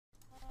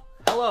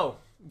Hello,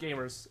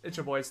 gamers. It's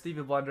your boy,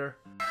 Stevie Blunder.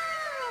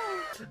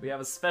 We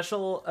have a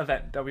special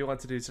event that we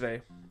want to do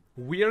today.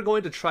 We are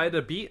going to try to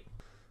beat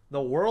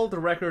the world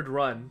record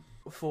run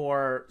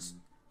for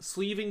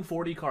sleeving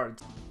 40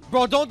 cards.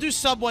 Bro, don't do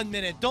sub 1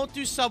 minute. Don't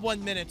do sub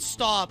 1 minute.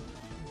 Stop.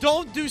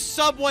 Don't do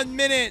sub 1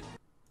 minute.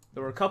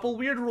 There were a couple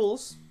weird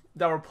rules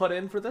that were put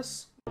in for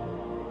this.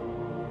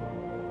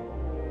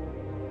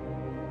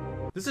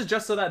 This is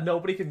just so that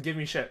nobody can give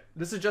me shit.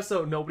 This is just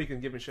so nobody can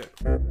give me shit.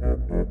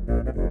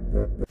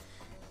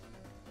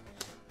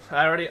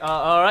 I already,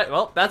 alright,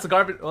 well, that's a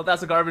garbage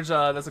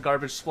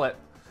split.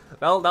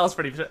 Well, that was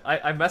pretty shit.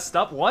 I messed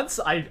up once,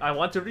 I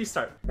want to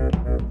restart.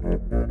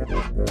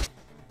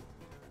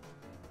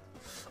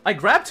 I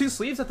grabbed two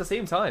sleeves at the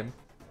same time.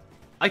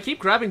 I keep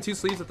grabbing two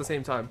sleeves at the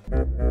same time.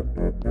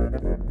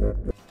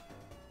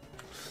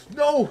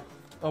 No!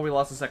 Oh, we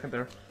lost a second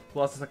there. We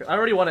lost a second. I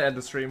already want to end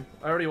the stream.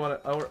 I already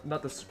want to,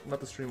 not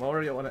the stream, I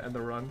already want to end the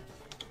run.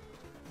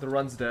 The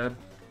run's dead.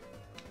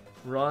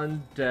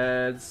 Run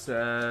dead,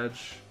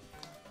 Sedge.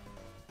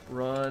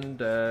 Run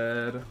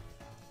dead.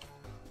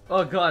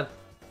 Oh god.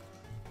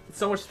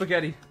 So much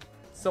spaghetti.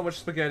 So much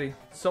spaghetti.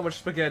 So much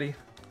spaghetti.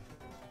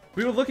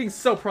 We were looking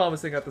so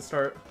promising at the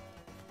start.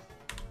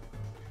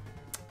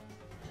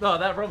 No,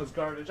 that run was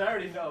garbage. I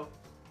already know.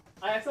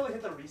 I accidentally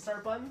hit the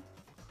restart button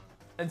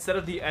instead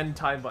of the end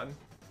time button.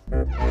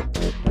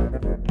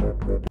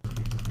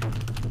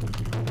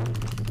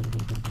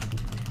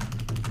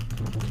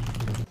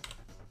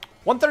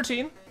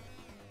 $113.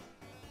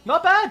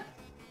 Not bad.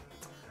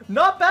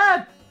 Not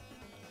bad.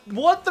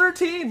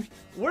 113.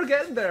 We're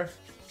getting there.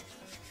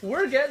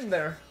 We're getting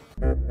there.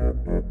 I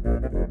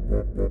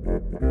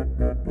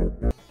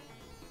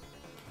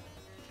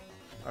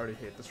already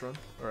hate this run.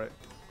 All right.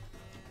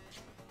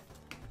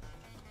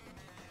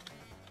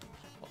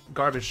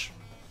 Garbage.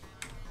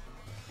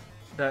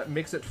 That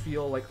makes it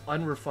feel like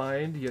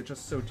unrefined yet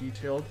just so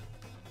detailed.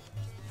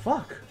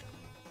 Fuck.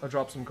 I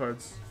dropped some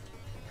cards.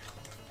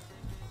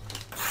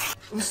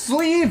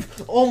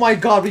 Sleeve! Oh my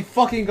god, we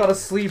fucking got a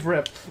sleeve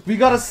rip. We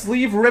got a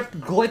sleeve rip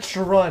glitch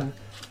run.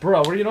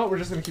 Bro, you know what? We're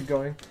just gonna keep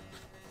going.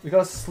 We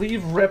got a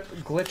sleeve rip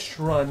glitch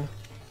run.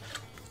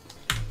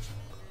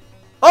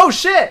 Oh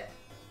shit!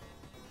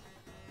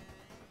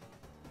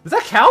 Does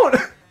that count?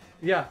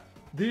 Yeah.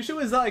 The issue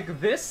is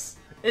like this,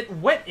 it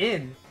went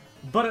in,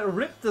 but it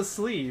ripped the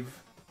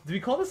sleeve. Do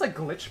we call this like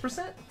glitch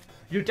percent?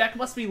 Your deck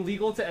must be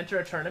legal to enter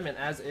a tournament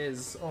as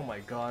is. Oh my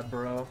god,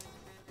 bro.